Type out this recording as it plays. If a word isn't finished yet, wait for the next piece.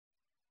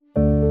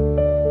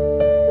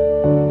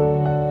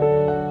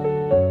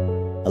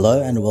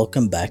Hello and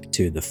welcome back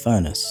to The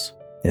Furnace.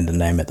 In the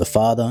name of the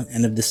Father,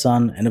 and of the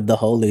Son, and of the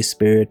Holy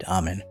Spirit.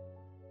 Amen.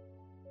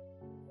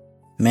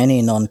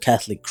 Many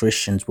non-Catholic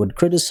Christians would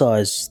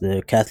criticize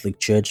the Catholic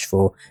Church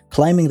for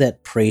claiming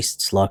that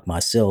priests like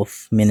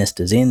myself,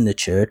 ministers in the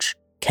Church,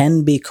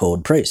 can be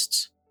called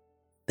priests.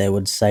 They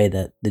would say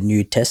that the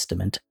New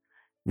Testament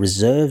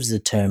reserves the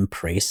term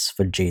priests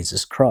for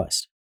Jesus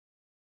Christ.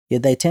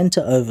 Yet they tend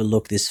to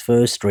overlook this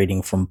first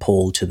reading from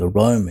Paul to the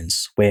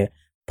Romans, where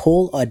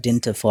Paul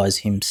identifies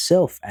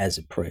himself as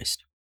a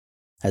priest.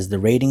 As the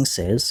reading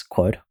says,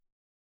 quote,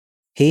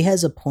 "He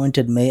has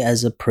appointed me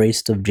as a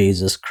priest of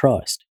Jesus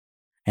Christ,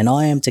 and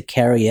I am to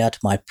carry out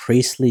my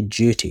priestly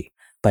duty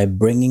by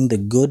bringing the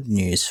good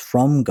news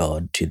from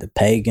God to the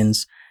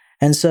pagans,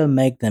 and so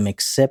make them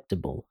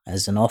acceptable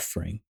as an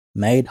offering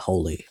made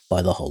holy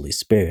by the Holy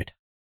Spirit."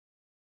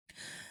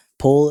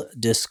 Paul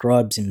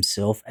describes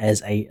himself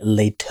as a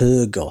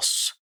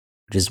liturgos,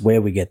 which is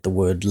where we get the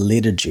word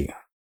liturgy,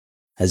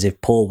 as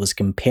if Paul was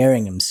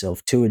comparing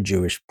himself to a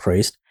Jewish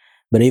priest.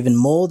 But even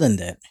more than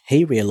that,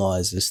 he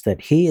realizes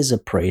that he is a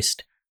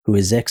priest who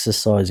is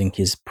exercising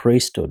his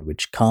priesthood,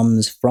 which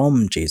comes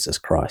from Jesus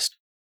Christ.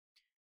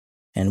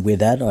 And with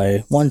that,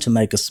 I want to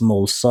make a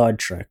small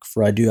sidetrack,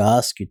 for I do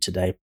ask you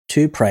today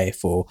to pray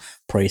for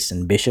priests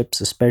and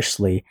bishops,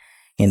 especially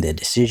in their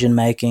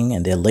decision-making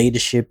and their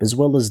leadership, as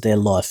well as their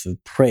life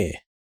of prayer,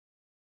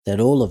 that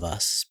all of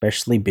us,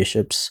 especially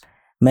bishops,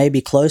 may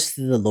be close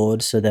to the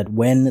Lord, so that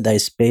when they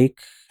speak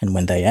and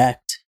when they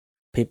act,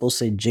 people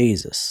see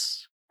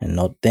Jesus and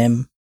not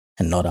them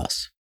and not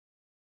us.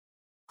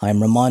 I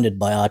am reminded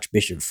by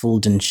Archbishop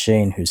Fulton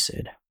Sheen, who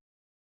said,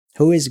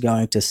 "Who is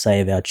going to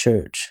save our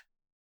church?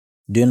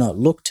 Do not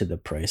look to the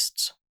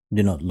priests,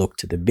 do not look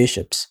to the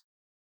bishops.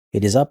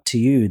 It is up to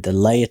you, the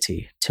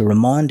laity, to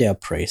remind our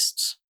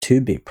priests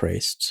to be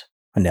priests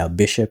and our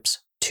bishops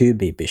to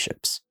be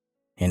bishops."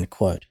 End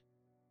quote.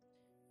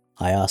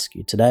 I ask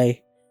you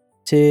today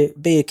to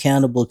be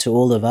accountable to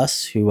all of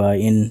us who are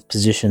in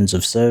positions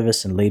of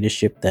service and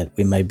leadership, that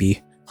we may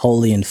be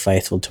holy and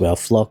faithful to our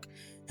flock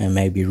and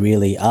may be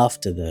really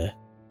after the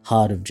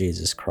heart of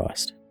Jesus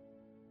Christ.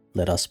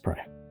 Let us pray.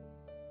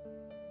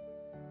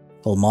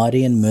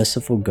 Almighty and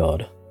merciful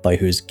God, by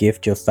whose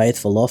gift your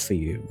faithful offer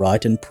you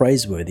right and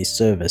praiseworthy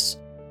service,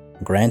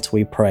 grant,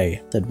 we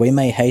pray, that we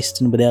may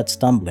hasten without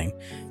stumbling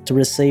to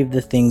receive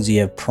the things you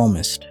have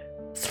promised,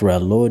 through our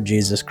Lord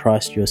Jesus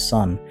Christ, your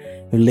Son,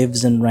 who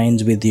lives and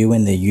reigns with you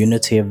in the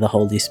unity of the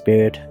Holy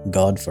Spirit,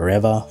 God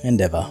forever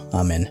and ever.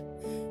 Amen.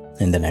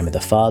 In the name of the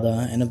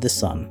Father, and of the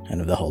Son,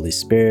 and of the Holy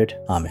Spirit.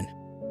 Amen.